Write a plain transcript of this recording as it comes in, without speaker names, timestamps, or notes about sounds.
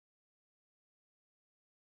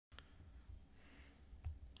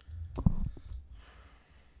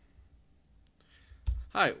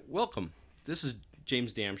Hi, welcome. This is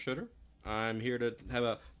James Damschutter. I'm here to have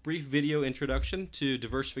a brief video introduction to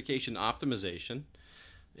Diversification Optimization.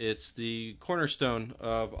 It's the cornerstone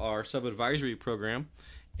of our sub-advisory program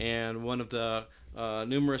and one of the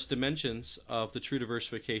numerous dimensions of the True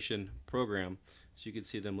Diversification program. So you can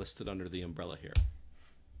see them listed under the umbrella here.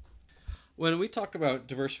 When we talk about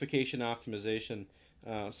diversification optimization,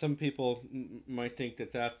 some people might think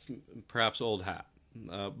that that's perhaps old hat,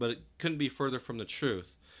 but it couldn't be further from the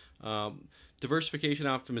truth. Diversification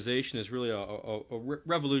optimization is really a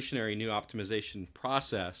revolutionary new optimization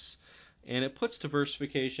process, and it puts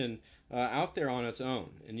diversification out there on its own,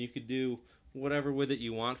 and you could do whatever with it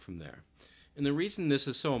you want from there. And the reason this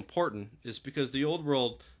is so important is because the old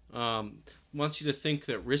world wants you to think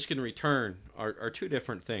that risk and return are two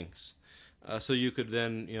different things. So you could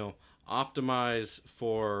then, optimize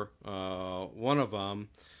for one of them,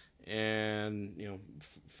 and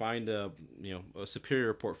find a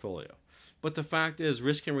superior portfolio. But the fact is,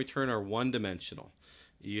 risk and return are one-dimensional.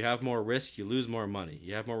 You have more risk, you lose more money.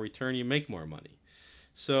 You have more return, you make more money.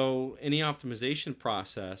 So any optimization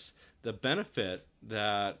process, the benefit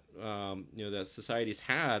that that society's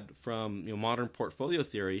had from modern portfolio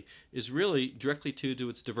theory is really directly to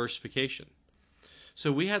its diversification.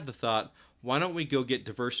 So we had the thought, why don't we go get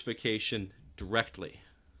diversification directly?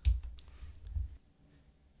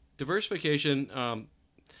 Diversification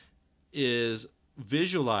is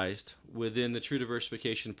visualized within the true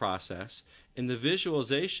diversification process, and the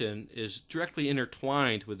visualization is directly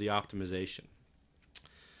intertwined with the optimization.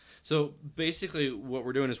 So basically what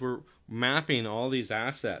we're doing is we're mapping all these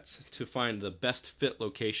assets to find the best fit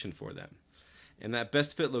location for them. And that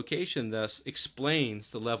best fit location thus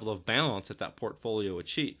explains the level of balance that portfolio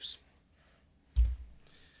achieves.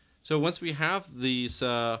 So once we have these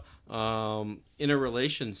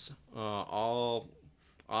interrelations all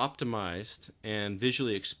optimized and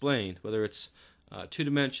visually explained, whether it's 2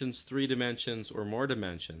 dimensions, 3 dimensions, or more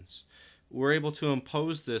dimensions, we're able to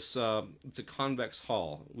impose this, it's a convex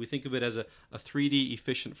hall. We think of it as a 3D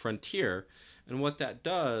efficient frontier, and what that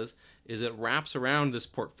does is it wraps around this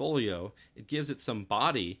portfolio, it gives it some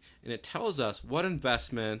body, and it tells us what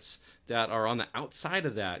investments that are on the outside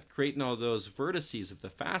of that, creating all those vertices of the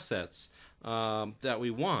facets that we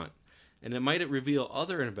want. And it might reveal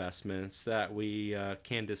other investments that we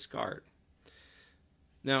can discard.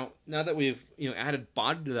 Now that we've added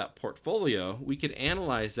body to that portfolio, we could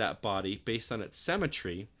analyze that body based on its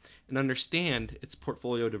symmetry and understand its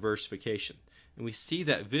portfolio diversification. And we see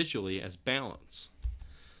that visually as balance.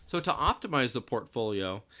 So to optimize the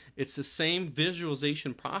portfolio, it's the same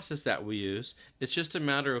visualization process that we use. It's just a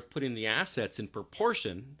matter of putting the assets in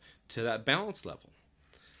proportion to that balance level.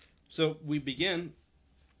 So we begin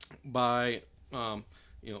by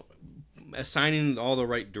assigning all the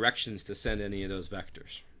right directions to send any of those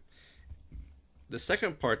vectors. The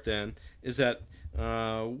second part then is that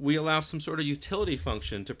we allow some sort of utility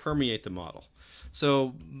function to permeate the model.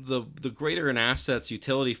 So the greater an asset's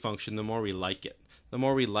utility function, the more we like it. The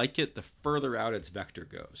more we like it, the further out its vector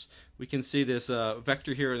goes. We can see this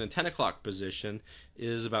vector here in the 10 o'clock position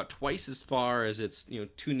is about twice as far as its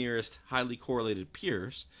 2 nearest highly correlated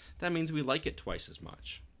peers. That means we like it twice as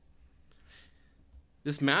much.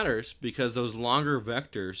 This matters because those longer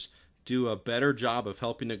vectors do a better job of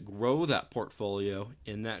helping to grow that portfolio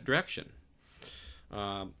in that direction.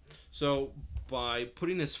 So by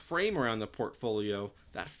putting this frame around the portfolio,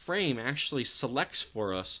 that frame actually selects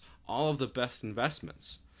for us all of the best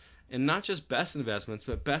investments. And not just best investments,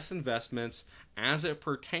 but best investments as it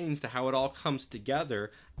pertains to how it all comes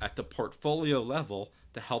together at the portfolio level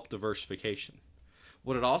to help diversification.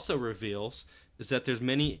 What it also reveals is that there's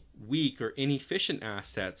many weak or inefficient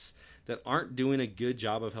assets that aren't doing a good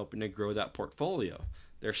job of helping to grow that portfolio.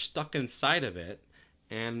 They're stuck inside of it,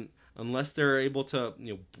 and unless they're able to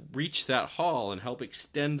breach that hall and help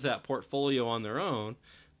extend that portfolio on their own,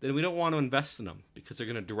 then we don't want to invest in them because they're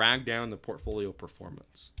going to drag down the portfolio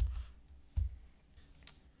performance.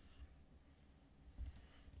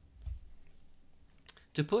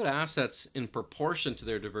 To put assets in proportion to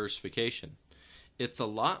their diversification, it's a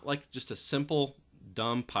lot like just a simple,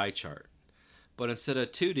 dumb pie chart. But instead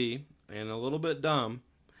of 2D and a little bit dumb,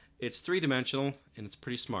 it's 3-dimensional and it's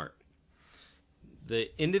pretty smart.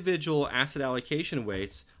 The individual asset allocation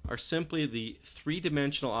weights are simply the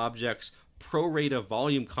 3-dimensional object's pro rata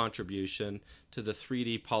volume contribution to the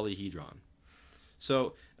 3D polyhedron.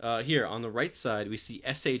 So here on the right side, we see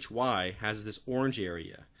SHY has this orange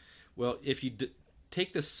area. Well, if you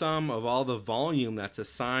take the sum of all the volume that's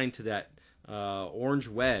assigned to that orange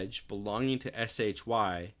wedge belonging to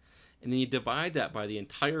SHY, and then you divide that by the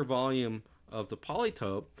entire volume of the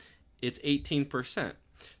polytope, it's 18%.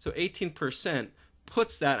 So 18%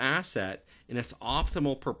 puts that asset in its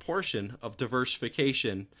optimal proportion of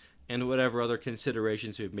diversification and whatever other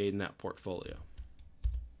considerations we've made in that portfolio.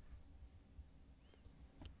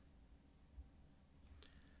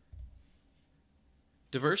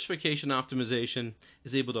 Diversification optimization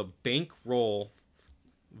is able to bankroll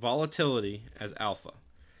volatility as alpha.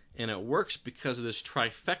 And it works because of this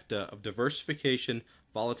trifecta of diversification,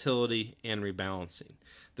 volatility, and rebalancing.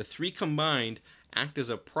 The three combined act as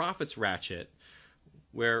a profits ratchet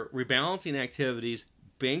where rebalancing activities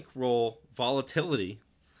bankroll volatility,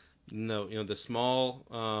 the small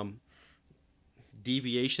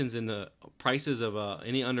deviations in the prices of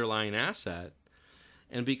any underlying asset.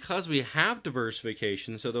 And because we have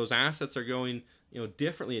diversification, so those assets are going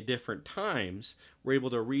differently at different times, we're able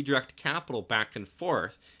to redirect capital back and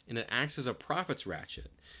forth, and it acts as a profits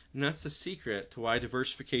ratchet. And that's the secret to why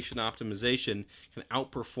diversification optimization can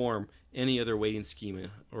outperform any other weighting schema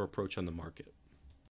or approach on the market.